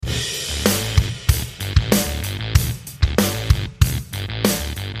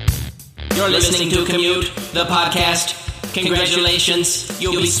You're listening to Commute, the podcast. Congratulations,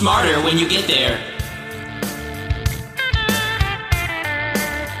 you'll be smarter when you get there.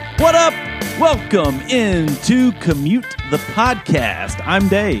 What up? Welcome into Commute, the podcast. I'm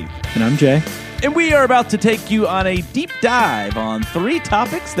Dave. And I'm Jay. And we are about to take you on a deep dive on 3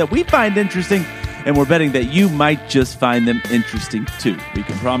 topics that we find interesting, and we're betting that you might just find them interesting too. We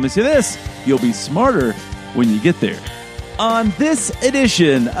can promise you this, you'll be smarter when you get there. On this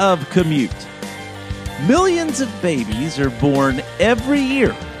edition of Commute, millions of babies are born every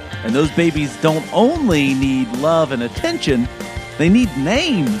year, and those babies don't only need love and attention, they need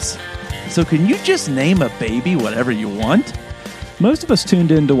names. So can you just name a baby whatever you want? Most of us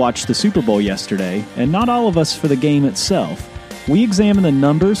tuned in to watch the Super Bowl yesterday, and not all of us for the game itself. We examined the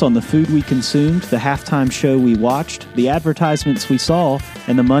numbers on the food we consumed, the halftime show we watched, the advertisements we saw,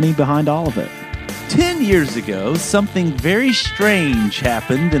 and the money behind all of it. 10 years ago, something very strange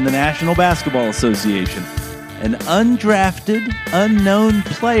happened in the National Basketball Association. An undrafted, unknown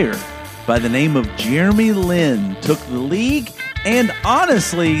player by the name of Jeremy Lin took the league and,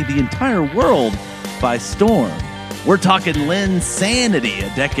 honestly, the entire world by storm. We're talking Linsanity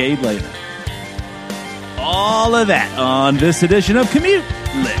a decade later. All of that on this edition of Commute.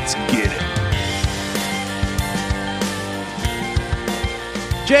 Let's get it.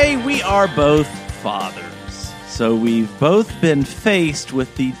 Jay, we are both fathers, so we've both been faced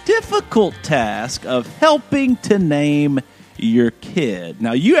with the difficult task of helping to name your kid.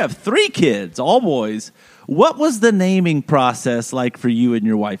 Now, you have 3 kids, all boys. What was the naming process like for you and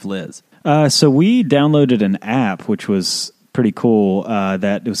your wife, Liz? So we downloaded an app, which was pretty cool,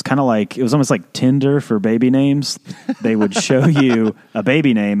 that it was kind of like, it was almost like Tinder for baby names. They would show you a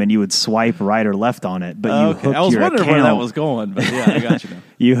baby name and you would swipe right or left on it, but you hooked your account. I was wondering where that was going, but yeah, I got you now.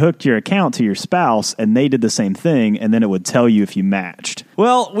 You hooked your account to your spouse and they did the same thing, and then it would tell you if you matched.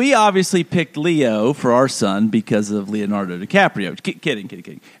 Well, we obviously picked Leo for our son because of Leonardo DiCaprio. Kidding.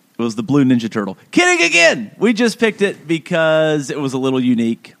 It was the Blue Ninja Turtle. Kidding again! We just picked it because it was a little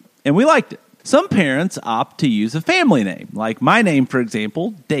unique, and we liked it. Some parents opt to use a family name. Like my name, for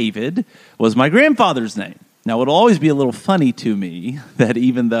example, David, was my grandfather's name. Now, it'll always be a little funny to me that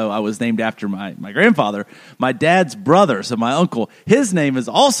even though I was named after my grandfather, my dad's brother, so my uncle, his name is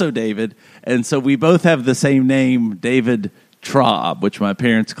also David, and so we both have the same name, David Traub, which my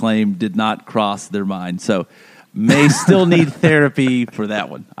parents claim did not cross their mind. So may still need therapy for that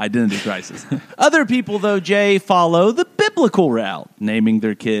one. Identity crisis. Other people, though, Jay, follow the biblical route, naming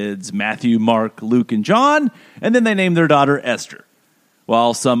their kids Matthew, Mark, Luke, and John, and then they name their daughter Esther.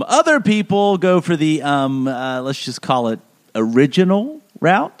 While some other people go for the, let's just call it original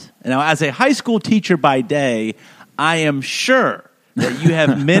route. Now, as a high school teacher by day, I am sure that you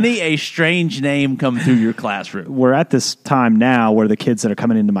have many a strange name come through your classroom. We're at this time now where the kids that are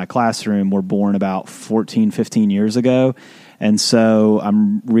coming into my classroom were born about 14, 15 years ago. And so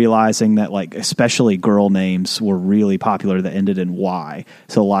I'm realizing that, like, especially girl names were really popular that ended in Y.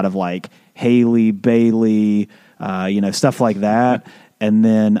 So a lot of like Haley, Bailey, stuff like that. And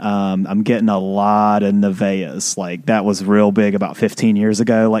then I'm getting a lot of Nevaehs. Like, that was real big about 15 years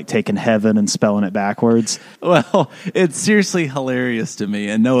ago, like taking heaven and spelling it backwards. Well, it's seriously hilarious to me,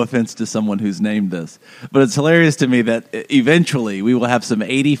 and no offense to someone who's named this, but it's hilarious to me that eventually we will have some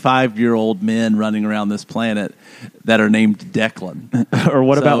 85-year-old men running around this planet that are named Declan. Or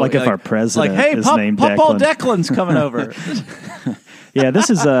what about if our president is named Declan? Paul Declan's coming over. Yeah, this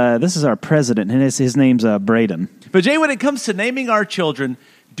is our president, and his name's Braden. But Jay, when it comes to naming our children,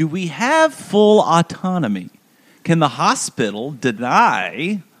 do we have full autonomy? Can the hospital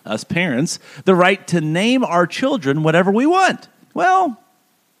deny us parents the right to name our children whatever we want? Well,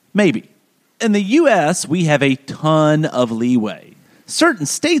 maybe. In the U.S., we have a ton of leeway. Certain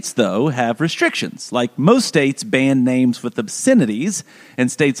states, though, have restrictions. Like most states ban names with obscenities, and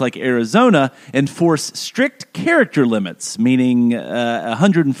states like Arizona enforce strict character limits, meaning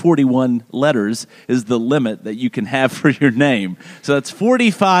 141 letters is the limit that you can have for your name. So that's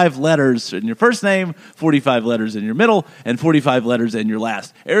 45 letters in your first name, 45 letters in your middle, and 45 letters in your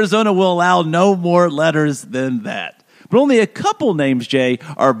last. Arizona will allow no more letters than that. But only a couple names, Jay,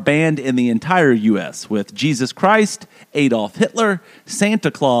 are banned in the entire U.S., with Jesus Christ, Adolf Hitler, Santa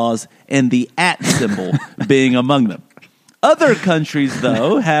Claus, and the @ symbol being among them. Other countries,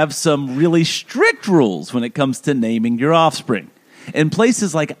 though, have some really strict rules when it comes to naming your offspring. In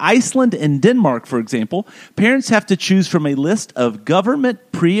places like Iceland and Denmark, for example, parents have to choose from a list of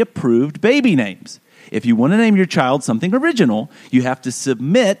government pre-approved baby names. If you want to name your child something original, you have to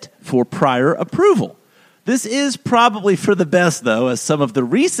submit for prior approval. This is probably for the best, though, as some of the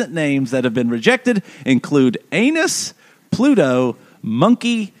recent names that have been rejected include Anus, Pluto,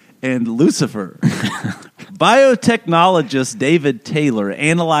 Monkey, and Lucifer. Biotechnologist David Taylor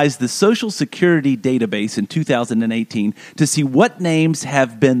analyzed the Social Security database in 2018 to see what names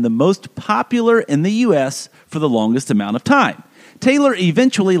have been the most popular in the U.S. for the longest amount of time. Taylor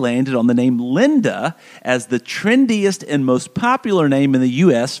eventually landed on the name Linda as the trendiest and most popular name in the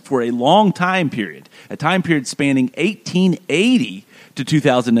U.S. for a long time period, a time period spanning 1880 to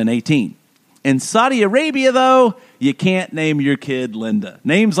 2018. In Saudi Arabia, though, you can't name your kid Linda.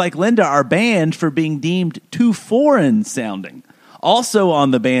 Names like Linda are banned for being deemed too foreign sounding. Also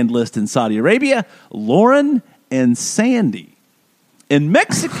on the banned list in Saudi Arabia, Lauren and Sandy. In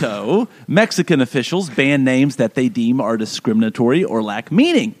Mexico, Mexican officials ban names that they deem are discriminatory or lack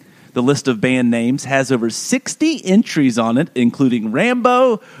meaning. The list of banned names has over 60 entries on it, including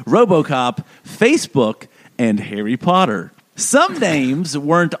Rambo, RoboCop, Facebook, and Harry Potter. Some names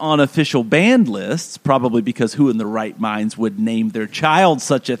weren't on official banned lists, probably because who in their right minds would name their child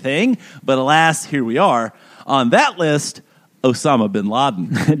such a thing? But alas, here we are. On that list, Osama bin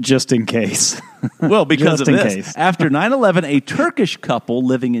Laden. Just in case. Well, because Just of in this. case. After 9/11, a Turkish couple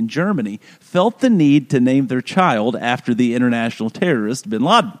living in Germany felt the need to name their child after the international terrorist bin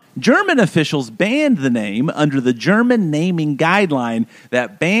Laden. German officials banned the name under the German naming guideline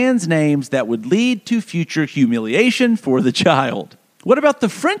that bans names that would lead to future humiliation for the child. What about the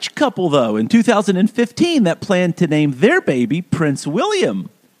French couple, though, in 2015 that planned to name their baby Prince William?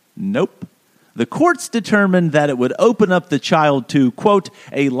 Nope. The courts determined that it would open up the child to, quote,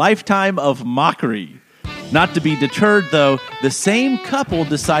 a lifetime of mockery. Not to be deterred, though, the same couple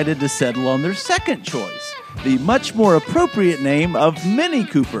decided to settle on their second choice, the much more appropriate name of Mini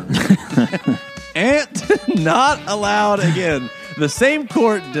Cooper. Aunt not allowed again. The same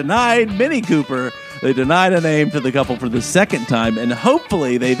court denied Mini Cooper. They denied a name to the couple for the second time, and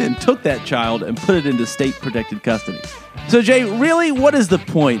hopefully they then took that child and put it into state-protected custody. So, Jay, really, what is the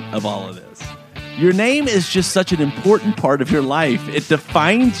point of all of this? Your name is just such an important part of your life. It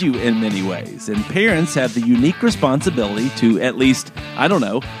defines you in many ways, and parents have the unique responsibility to at least,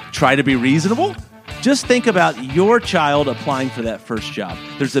 try to be reasonable. Just think about your child applying for that first job.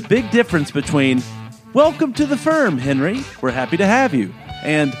 There's a big difference between, welcome to the firm, Henry, we're happy to have you,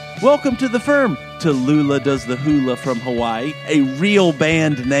 and welcome to the firm, Tallulah Does the Hula from Hawaii, a real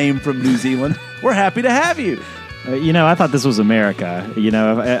band name from New Zealand. We're happy to have you. I thought this was America.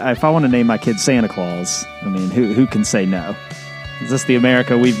 If I want to name my kid Santa Claus, who can say no? Is this the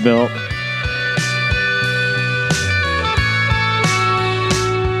America we've built?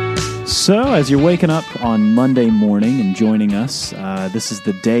 So, as you're waking up on Monday morning and joining us, this is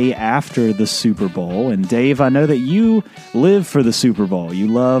the day after the Super Bowl. And Dave, I know that you live for the Super Bowl. You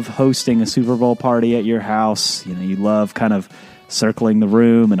love hosting a Super Bowl party at your house. You love kind of circling the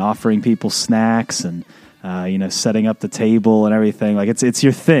room and offering people snacks and setting up the table and everything. Like it's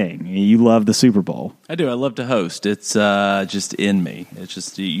your thing. You love the Super Bowl. I do. I love to host. It's just in me. It's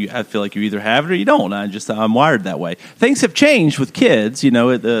just I feel like you either have it or you don't. I'm wired that way. Things have changed with kids.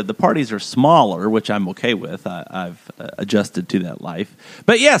 The parties are smaller, which I'm okay with. I've adjusted to that life.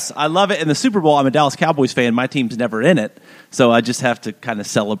 But yes, I love it. And the Super Bowl, I'm a Dallas Cowboys fan. My team's never in it, so I just have to kind of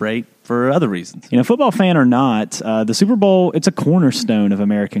celebrate for other reasons. Football fan or not, the Super Bowl, it's a cornerstone of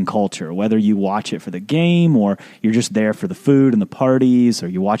American culture. Whether you watch it for the game or you're just there for the food and the parties, or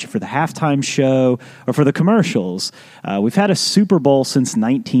you watch it for the halftime show or for the commercials. We've had a Super Bowl since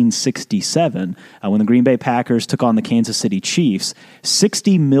 1967 when the Green Bay Packers took on the Kansas City Chiefs.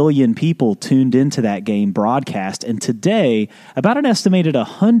 60 million people tuned into that game broadcast, and today about an estimated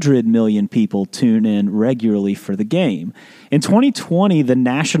 100 million people tune in regularly for the game. In 2020, the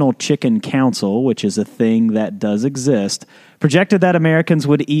National Chicken Council, which is a thing that does exist, projected that Americans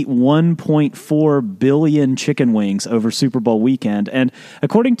would eat 1.4 billion chicken wings over Super Bowl weekend. And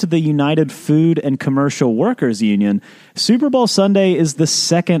according to the United Food and Commercial Workers Union, Super Bowl Sunday is the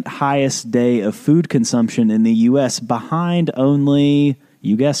second highest day of food consumption in the U.S., behind only,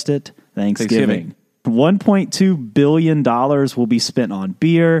 you guessed it, Thanksgiving. $1.2 billion will be spent on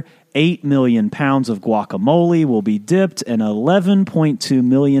beer, 8 million pounds of guacamole will be dipped, and 11.2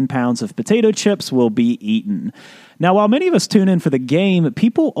 million pounds of potato chips will be eaten. Now, while many of us tune in for the game,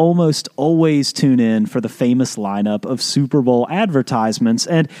 people almost always tune in for the famous lineup of Super Bowl advertisements.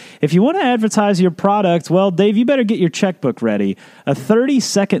 And if you want to advertise your product, well, Dave, you better get your checkbook ready. A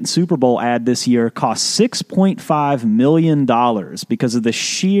 30-second Super Bowl ad this year cost $6.5 million because of the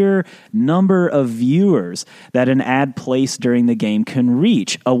sheer number of viewers that an ad placed during the game can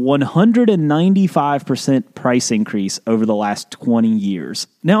reach, a 195% price increase over the last 20 years.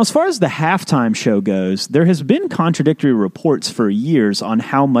 Now, as far as the halftime show goes, there has been contradictory reports for years on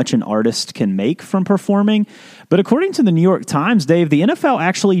how much an artist can make from performing. But according to the New York Times, Dave, the NFL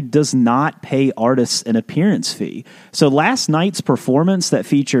actually does not pay artists an appearance fee. So last night's performance that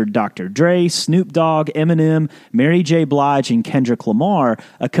featured Dr. Dre, Snoop Dogg, Eminem, Mary J. Blige, and Kendrick Lamar,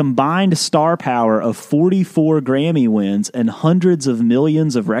 a combined star power of 44 Grammy wins and hundreds of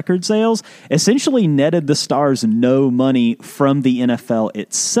millions of record sales, essentially netted the stars no money from the NFL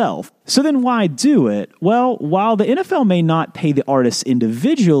itself. So then why do it? Well, while the NFL may not pay the artists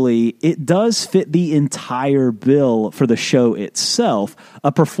individually, it does fit the entire bill for the show itself,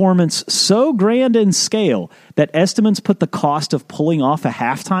 a performance so grand in scale that estimates put the cost of pulling off a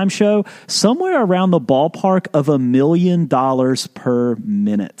halftime show somewhere around the ballpark of $1 million per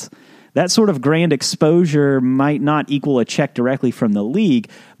minute. That sort of grand exposure might not equal a check directly from the league,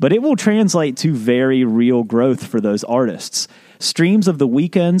 but it will translate to very real growth for those artists. Streams of The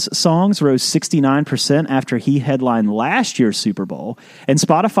Weeknd's songs rose 69% after he headlined last year's Super Bowl, and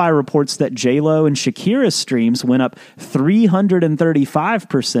Spotify reports that J-Lo and Shakira's streams went up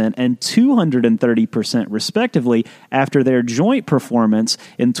 335% and 230% respectively after their joint performance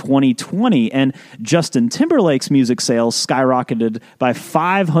in 2020, and Justin Timberlake's music sales skyrocketed by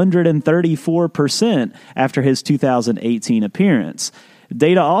 534% after his 2018 appearance.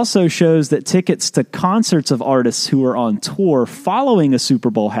 Data also shows that tickets to concerts of artists who are on tour following a Super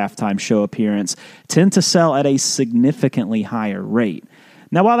Bowl halftime show appearance tend to sell at a significantly higher rate.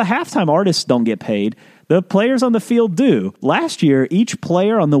 Now, while the halftime artists don't get paid, the players on the field do. Last year, each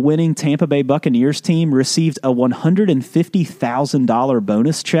player on the winning Tampa Bay Buccaneers team received a $150,000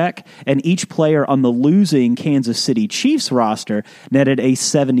 bonus check, and each player on the losing Kansas City Chiefs roster netted a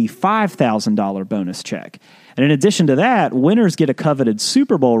 $75,000 bonus check. And in addition to that, winners get a coveted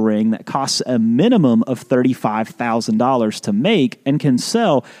Super Bowl ring that costs a minimum of $35,000 to make and can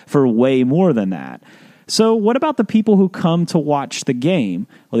sell for way more than that. So what about the people who come to watch the game?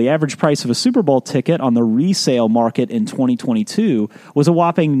 Well, the average price of a Super Bowl ticket on the resale market in 2022 was a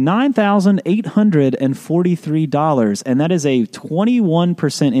whopping $9,843, and that is a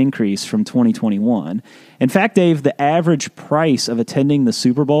 21% increase from 2021. In fact, Dave, the average price of attending the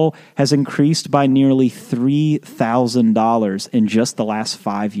Super Bowl has increased by nearly $3,000 in just the last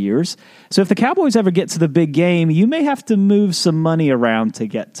 5 years. So if the Cowboys ever get to the big game, you may have to move some money around to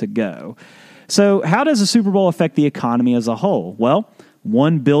get to go. So how does the Super Bowl affect the economy as a whole? Well,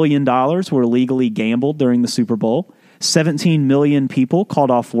 $1 billion were legally gambled during the Super Bowl. 17 million people called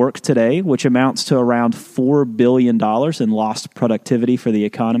off work today, which amounts to around $4 billion in lost productivity for the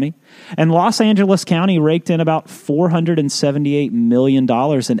economy. And Los Angeles County raked in about $478 million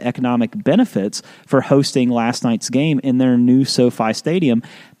in economic benefits for hosting last night's game in their new SoFi Stadium.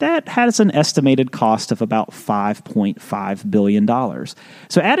 That has an estimated cost of about $5.5 billion.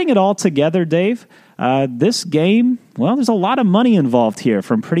 So adding it all together, Dave, this game, well, there's a lot of money involved here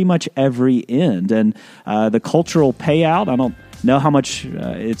from pretty much every end. And the cultural payout, I don't know how much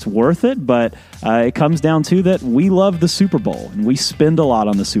it's worth it, but it comes down to that we love the Super Bowl, and we spend a lot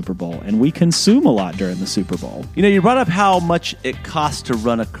on the Super Bowl, and we consume a lot during the Super Bowl. You know, you brought up how much it costs to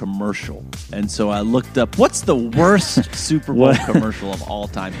run a commercial. And so I looked up, what's the worst Super Bowl commercial of all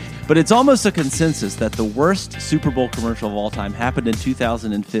time? But it's almost a consensus that the worst Super Bowl commercial of all time happened in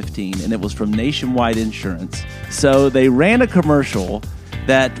 2015, and it was from Nationwide Insurance. So they ran a commercial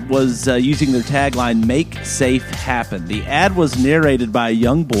that was using their tagline, "Make Safe Happen." The ad was narrated by a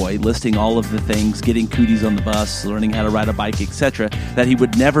young boy listing all of the things, getting cooties on the bus, learning how to ride a bike, etc., that he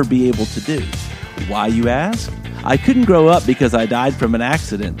would never be able to do. Why, you ask? I couldn't grow up because I died from an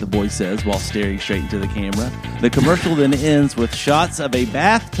accident, the boy says while staring straight into the camera. The commercial then ends with shots of a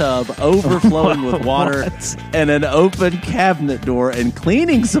bathtub overflowing with water and an open cabinet door and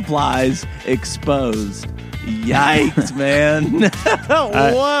cleaning supplies exposed. Yikes, man.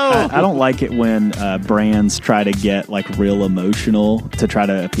 Whoa. I don't like it when brands try to get like real emotional to try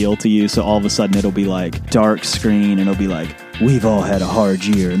to appeal to you. So all of a sudden it'll be like dark screen and it'll be like, "We've all had a hard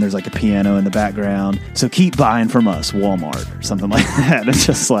year," and there's like a piano in the background. "So keep buying from us, Walmart," or something like that. It's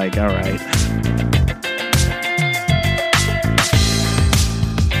just like, all right.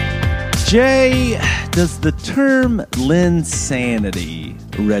 Jay, does the term Linsanity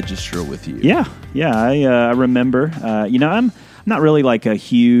register with you? Yeah, I remember. I'm not really like a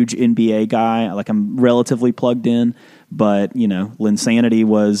huge NBA guy. Like I'm relatively plugged in, but Linsanity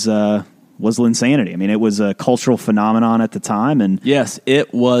was Linsanity. I mean, it was a cultural phenomenon at the time, and yes,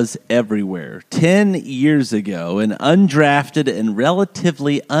 it was everywhere. 10 years ago, an undrafted and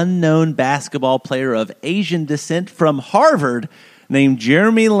relatively unknown basketball player of Asian descent from Harvard named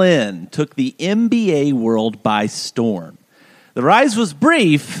Jeremy Lin took the NBA world by storm. The rise was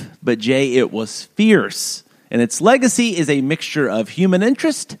brief, but Jay, it was fierce, and its legacy is a mixture of human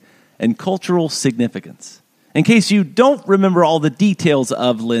interest and cultural significance. In case you don't remember all the details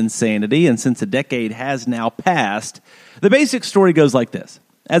of Linsanity, and since a decade has now passed, the basic story goes like this.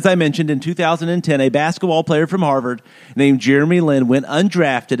 As I mentioned, in 2010, a basketball player from Harvard named Jeremy Lin went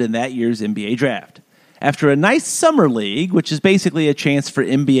undrafted in that year's NBA draft. After a nice summer league, which is basically a chance for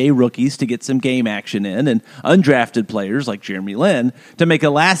NBA rookies to get some game action in, and undrafted players like Jeremy Lin to make a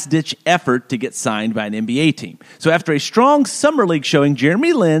last-ditch effort to get signed by an NBA team. So after a strong summer league showing,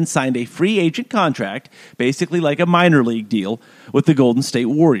 Jeremy Lin signed a free agent contract, basically like a minor league deal, with the Golden State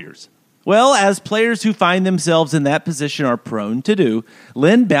Warriors. Well, as players who find themselves in that position are prone to do,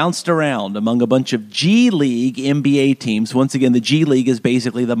 Lin bounced around among a bunch of G League NBA teams. Once again, the G League is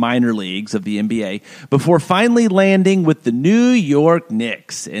basically the minor leagues of the NBA, before finally landing with the New York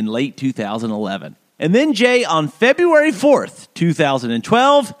Knicks in late 2011. And then, Jay, on February 4th,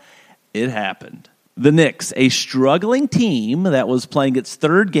 2012, it happened. The Knicks, a struggling team that was playing its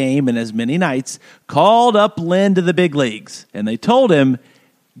third game in as many nights, called up Lin to the big leagues, and they told him,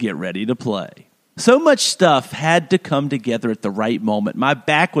 get ready to play. So much stuff had to come together at the right moment. My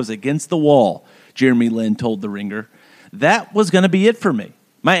back was against the wall, Jeremy Lin told The Ringer. That was going to be it for me.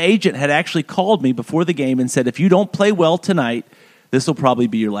 My agent had actually called me before the game and said, if you don't play well tonight, this will probably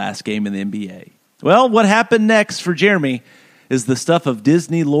be your last game in the NBA. Well, what happened next for Jeremy is the stuff of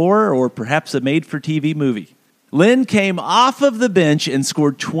Disney lore or perhaps a made-for-TV movie. Lin came off of the bench and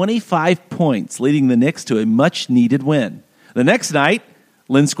scored 25 points, leading the Knicks to a much-needed win. The next night,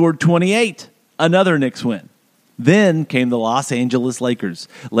 Lin scored 28, another Knicks win. Then came the Los Angeles Lakers,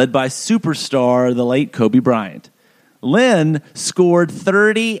 led by superstar, the late Kobe Bryant. Lin scored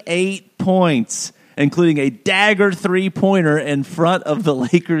 38 points, including a dagger three-pointer in front of the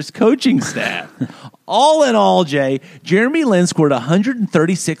Lakers coaching staff. All in all, Jay, Jeremy Lin scored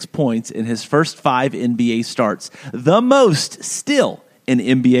 136 points in his first 5 NBA starts, the most still in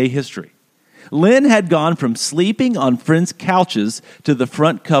NBA history. Lin had gone from sleeping on friends' couches to the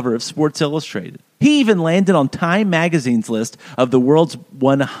front cover of Sports Illustrated. He even landed on Time magazine's list of the world's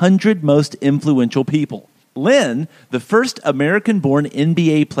 100 most influential people. Lin, the first American-born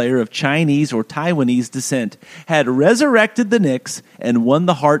NBA player of Chinese or Taiwanese descent, had resurrected the Knicks and won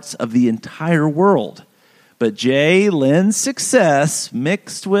the hearts of the entire world. But Jay, Lin's success,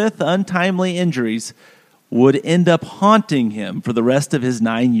 mixed with untimely injuries, would end up haunting him for the rest of his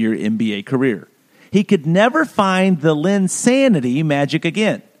 9-year NBA career. He could never find the Linsanity magic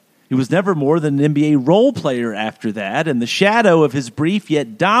again. He was never more than an NBA role player after that, and the shadow of his brief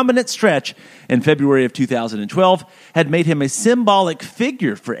yet dominant stretch in February of 2012 had made him a symbolic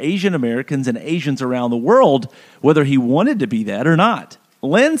figure for Asian Americans and Asians around the world, whether he wanted to be that or not.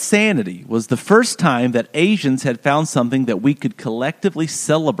 Linsanity was the first time that Asians had found something that we could collectively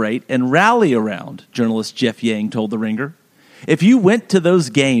celebrate and rally around, journalist Jeff Yang told The Ringer. If you went to those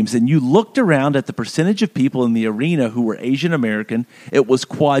games and you looked around at the percentage of people in the arena who were Asian American, it was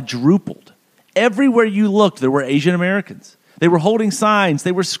quadrupled. Everywhere you looked, there were Asian Americans. They were holding signs.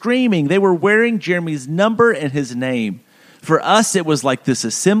 They were screaming. They were wearing Jeremy's number and his name. For us, it was like this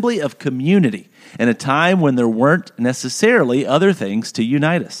assembly of community in a time when there weren't necessarily other things to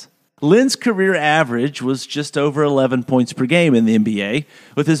unite us. Lin's career average was just over 11 points per game in the NBA,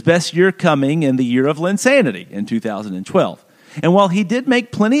 with his best year coming in the year of Linsanity in 2012. And while he did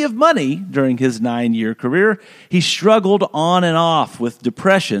make plenty of money during his 9-year career, he struggled on and off with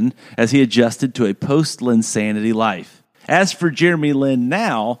depression as he adjusted to a post-Linsanity life. As for Jeremy Lin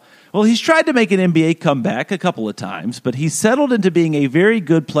now, well, he's tried to make an NBA comeback a couple of times, but he's settled into being a very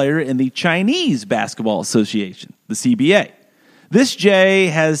good player in the Chinese Basketball Association, the CBA. This, Jay,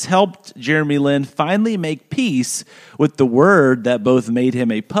 has helped Jeremy Lin finally make peace with the word that both made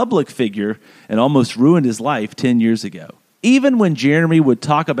him a public figure and almost ruined his life 10 years ago. Even when Jeremy would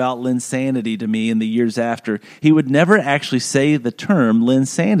talk about Linsanity to me in the years after, he would never actually say the term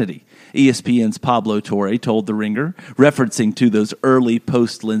Linsanity. ESPN's Pablo Torre told The Ringer, referencing to those early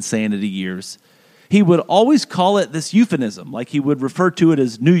post-Linsanity years. He would always call it this euphemism, like he would refer to it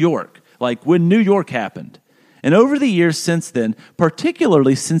as New York, like when New York happened. And over the years since then,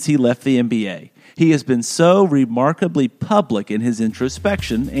 particularly since he left the NBA, he has been so remarkably public in his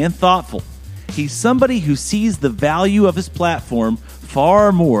introspection and thoughtful. He's somebody who sees the value of his platform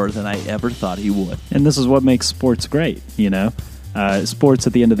far more than I ever thought he would. And this is what makes sports great, you know? Sports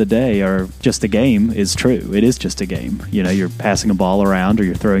at the end of the day are just a game is true. It is just a game. You know, you're passing a ball around or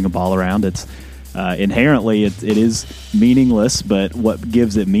you're throwing a ball around. It's inherently it is meaningless, but what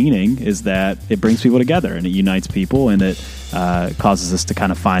gives it meaning is that it brings people together and it unites people and it causes us to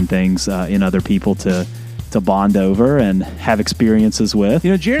kind of find things in other people to bond over and have experiences with.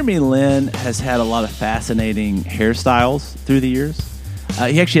 You know, Jeremy Lin has had a lot of fascinating hairstyles through the years.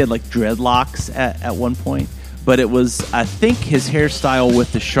 He actually had like dreadlocks at one point, but it was, I think, his hairstyle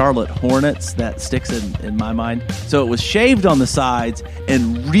with the Charlotte Hornets that sticks in my mind. So it was shaved on the sides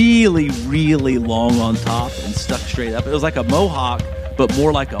and really, really long on top and stuck straight up. It was like a mohawk, but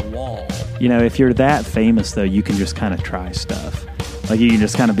more like a wall. You know, if you're that famous, though, you can just kind of try stuff. Like, you can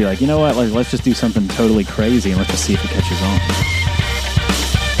just kind of be like, you know what, like, let's just do something totally crazy and let's just see if it catches on.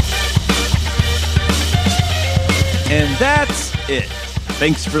 And that's it.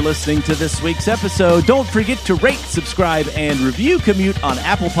 Thanks for listening to this week's episode. Don't forget to rate, subscribe, and review Commute on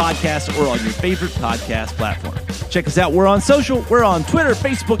Apple Podcasts or on your favorite podcast platform. Check us out. We're on social. We're on Twitter,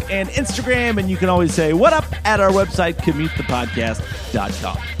 Facebook, and Instagram. And you can always say what up at our website,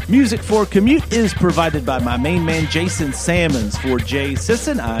 commutethepodcast.com. Music for Commute is provided by my main man, Jason Sammons. For Jay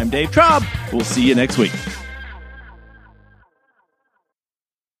Sisson, I'm Dave Traub. We'll see you next week.